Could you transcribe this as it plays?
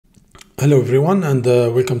Hello everyone, and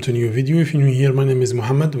welcome to a new video. If you're new here, my name is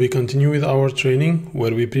Mohammed. We continue with our training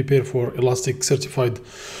where we prepare for Elastic Certified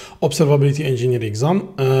Observability Engineer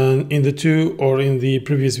exam. And in the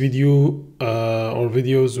previous video or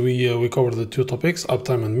videos, we covered the two topics,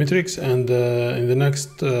 uptime and metrics. And in the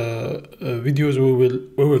next videos,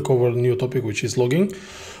 we will cover a new topic, which is logging.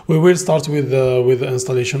 We will start with the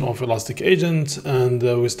installation of Elastic Agent, and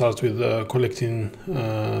we start with collecting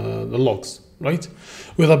the logs. Right.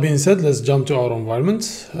 With that being said, let's jump to our environment.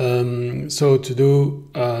 So to do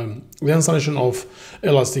the installation of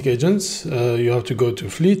Elastic Agents, you have to go to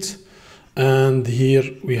Fleet, and here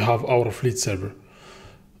we have our Fleet server.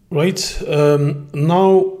 Right.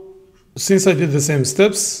 Now, since I did the same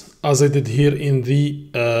steps as I did here in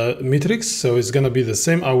the metrics, so it's going to be the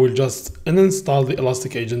same. I will just uninstall the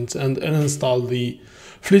Elastic Agent and uninstall the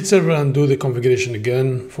Fleet server and do the configuration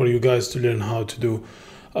again for you guys to learn how to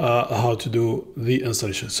do the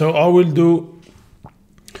installation. So I will do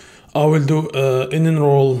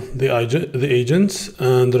enroll the agent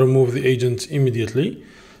and remove the agent immediately.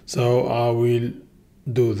 So I will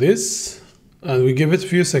do this, and we give it a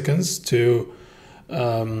few seconds to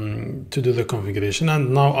do the configuration.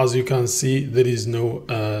 And now, as you can see, there is no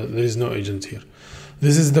agent here.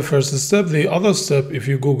 This is the first step. The other step, if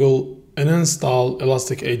you Google uninstall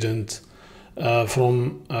Elastic Agent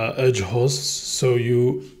from edge hosts, so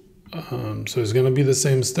it's going to be the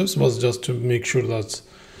same steps, but just to make sure that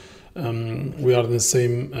we are in the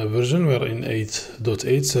same version. We are in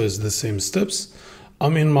 8.8, so it's the same steps.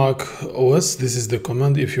 I'm in Mac OS. This is the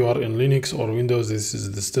command. If you are in Linux or Windows, this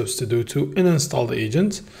is the steps to do to uninstall the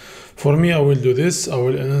agent. For me, I will do this. I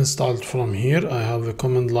will uninstall it from here. I have the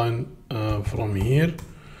command line from here.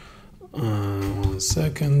 1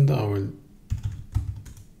 second. I will.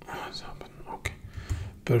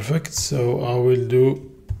 Perfect. So I will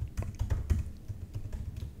do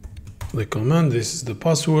the command. This is the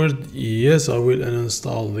password. Yes, I will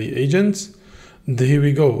uninstall the agent. Here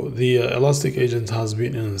we go. The Elastic Agent has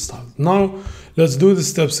been installed. Now let's do the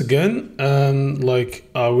steps again. Like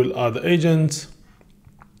I will add the agent.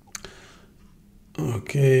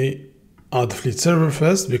 Okay, add Fleet server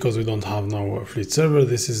first because we don't have now a Fleet server.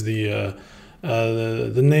 This is the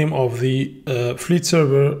name of the Fleet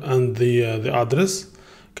server and the address.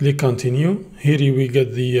 Click continue. Here you will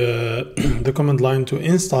get the command line to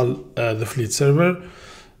install the Fleet server.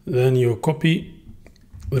 Then you copy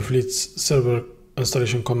the Fleet server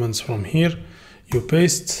installation commands from here. You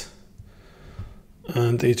paste,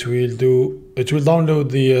 and it will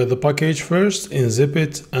download the package first, unzip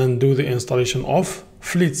it, and do the installation of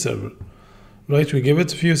Fleet server. Right. We give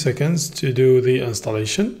it a few seconds to do the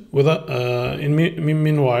installation.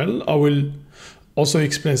 Meanwhile, I will also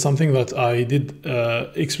explain something that I did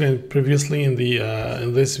explain previously in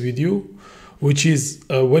this video, which is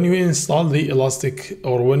when you install the Elastic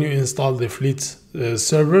or when you install the Fleet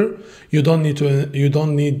server, you don't need to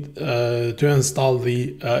install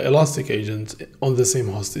the Elastic Agent on the same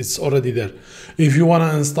host. It's already there. If you want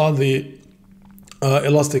to install the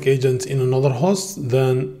Elastic Agent in another host,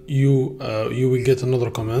 then you will get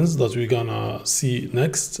another commands that we're gonna see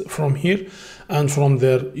next from here, and from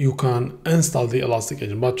there you can install the Elastic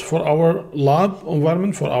Agent. But for our lab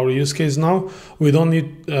environment, for our use case now, we don't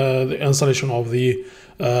need the installation of the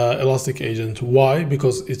Elastic Agent. Why?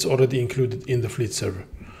 Because it's already included in the Fleet server.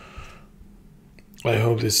 I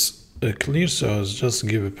hope this is clear. So I'll just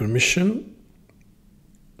give a permission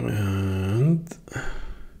and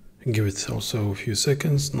give it also a few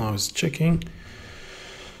seconds. Now it's checking.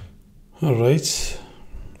 All right.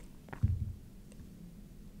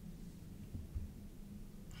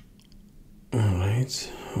 All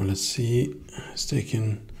right. Well, let's see. It's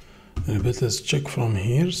taking a bit. Let's check from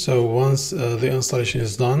here. So once the installation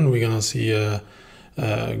is done, we're gonna see a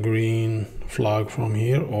green flag from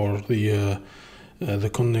here, or the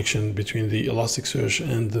connection between the Elasticsearch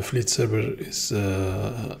and the Fleet server is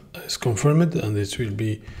confirmed, and it will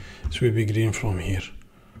be green from here.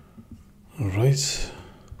 All right.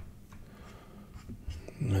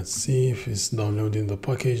 Let's see if it's downloading the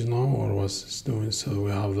package now or what it's doing. So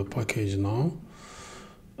we have the package now.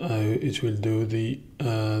 It will do the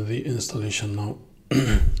installation now.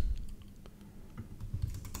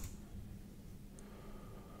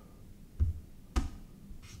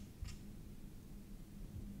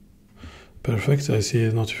 Perfect. I see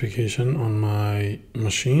a notification on my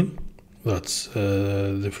machine. That's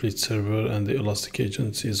the Fleet server and the Elastic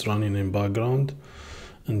Agent is running in background,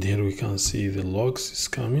 and here we can see the logs is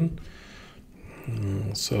coming.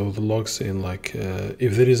 So the logs saying like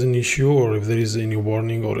if there is an issue or if there is any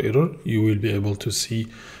warning or error, you will be able to see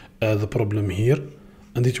the problem here.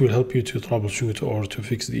 and it will help you to troubleshoot or to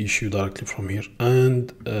fix the issue directly from here.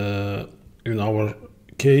 And in our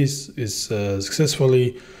case, is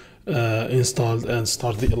successfully installed and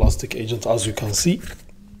start the Elastic agent, as you can see.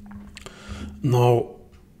 Now,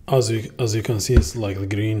 as you can see, it's like the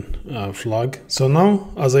green flag. So now,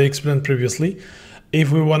 as I explained previously,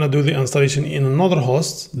 if we want to do the installation in another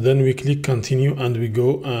host, then we click continue and we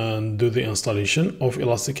go and do the installation of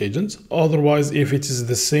Elastic agent. Otherwise, if it is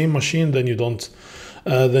the same machine, then you don't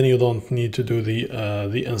need to do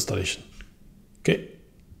the installation. Okay.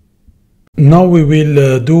 Now we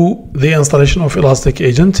will do the installation of Elastic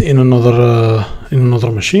agent in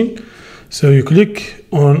another machine. So you click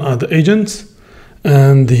on add agent,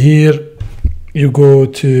 and here you go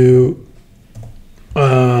to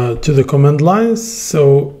the command lines.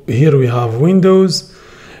 So here we have Windows.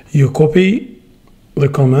 You copy the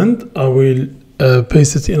command. I will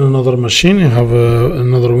paste it in another machine. I have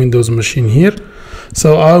another Windows machine here.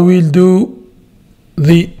 So I will do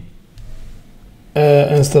the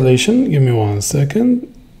installation. Give me 1 second.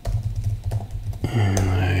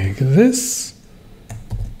 Like this.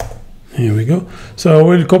 Here we go. So I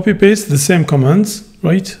will copy paste the same commands,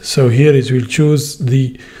 right? So here it will choose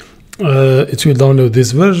the it will download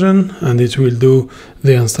this version and it will do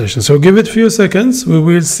the installation. So give it a few seconds. We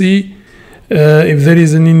will see if there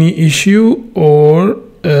is any issue or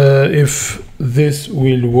if this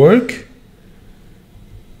will work.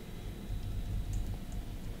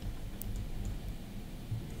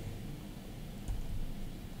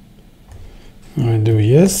 I do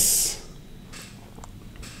yes.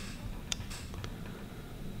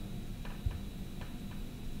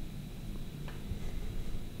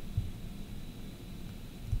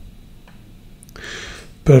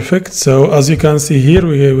 Perfect. So as you can see here,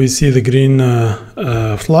 we see the green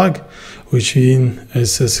flag, which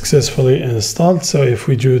is successfully installed. So if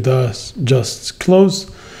we do that, just close,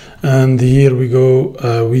 and here we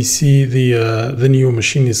go. We see the new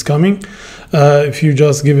machine is coming. If you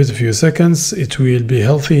just give it a few seconds, it will be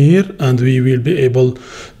healthy here, and we will be able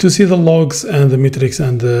to see the logs and the metrics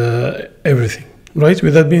and everything. Right.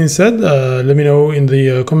 With that being said, let me know in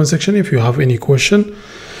the comment section if you have any question.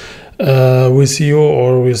 We'll see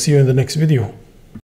you in the next video.